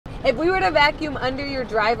If we were to vacuum under your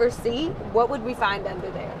driver's seat, what would we find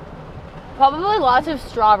under there? Probably lots of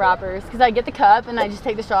straw wrappers, because I get the cup and I just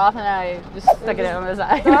take the straw off and I just stick it on the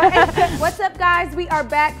side. What's up, guys? We are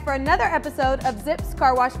back for another episode of Zips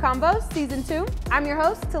Car Wash Convos Season 2. I'm your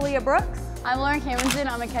host, Taliyah Brooks. I'm Lauren Camenzind.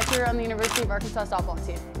 I'm a catcher on the University of Arkansas softball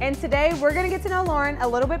team. And today we're going to get to know Lauren a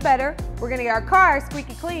little bit better. We're going to get our car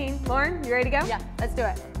squeaky clean. Lauren, you ready to go? Yeah. Let's do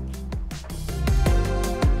it.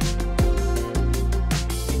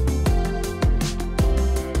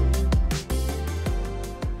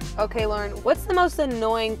 Okay, Lauren, what's the most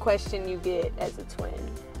annoying question you get as a twin?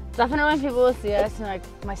 Definitely when people will see us and like,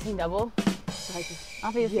 am I seeing double? Like,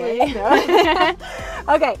 obviously. Yes,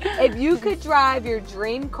 no. Okay, if you could drive your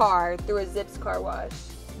dream car through a Zips car wash,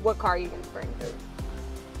 what car are you going to bring through?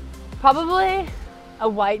 Probably a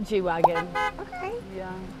white G-Wagon. Okay.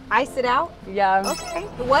 Yeah. Ice it out? Yeah. Okay.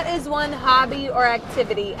 What is one hobby or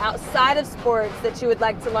activity outside of sports that you would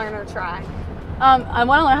like to learn or try? I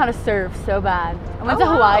want to learn how to surf so bad. I went to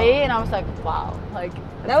Hawaii and I was like, wow, like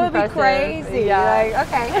that would impressive. Be crazy. Yeah. Like,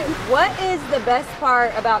 okay. What is the best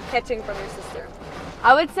part about catching from your sister?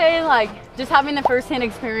 I would say like just having the first-hand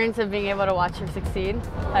experience of being able to watch her succeed,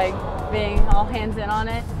 like being all hands in on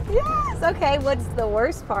it. Yes. Okay. What's the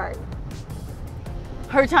worst part?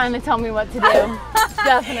 Her trying to tell me what to do.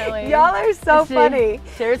 Definitely. Y'all are so funny.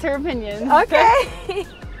 Shares her opinions. Okay.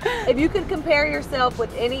 If you could compare yourself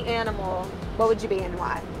with any animal, what would you be and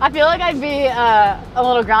why? I feel like I'd be a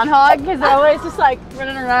little groundhog because they're always just like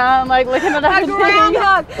running around, like looking at everything. A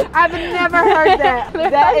groundhog! I've never heard that.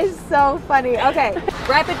 That is so funny. Okay,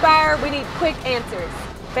 rapid fire. We need quick answers.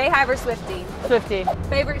 Bayhive or Swiftie? Swiftie.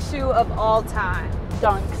 Favorite shoe of all time?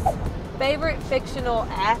 Dunks. Favorite fictional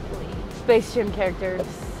athlete? Space Gym characters.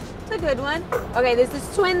 It's a good one. Okay, this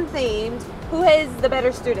is twin themed. Who is the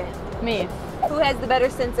better student? Me. Who has the better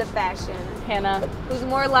sense of fashion? Hannah. Who's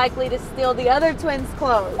more likely to steal the other twins'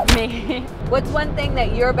 clothes? Me. What's one thing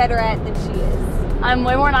that you're better at than she is? I'm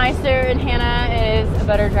way more nicer and Hannah is a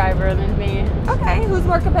better driver than me. Okay, who's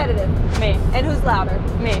more competitive? Me. And who's louder?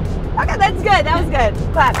 Me. Okay, that's good. That was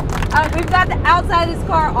good. Clap. We've got the outside of this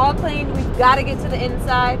car all clean. We've got to get to the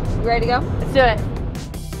inside. You ready to go? Let's do it.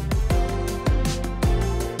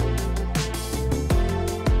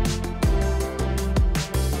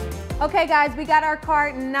 Okay guys, we got our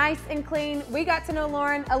car nice and clean. We got to know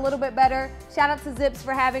Lauren a little bit better. Shout out to Zips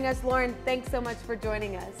for having us. Lauren, thanks so much for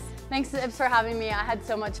joining us. Thanks Zips for having me. I had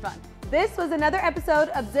so much fun. This was another episode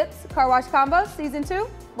of Zips Car Wash Combos Season 2.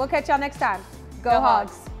 We'll catch y'all next time. Go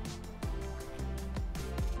Hogs.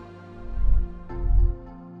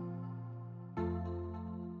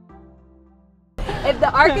 If the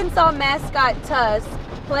Arkansas mascot Tusk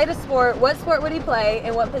played a sport, what sport would he play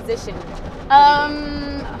and what position?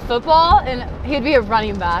 Football, and he'd be a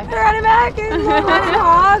running back. Running back and running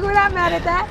hog. We're not mad at that.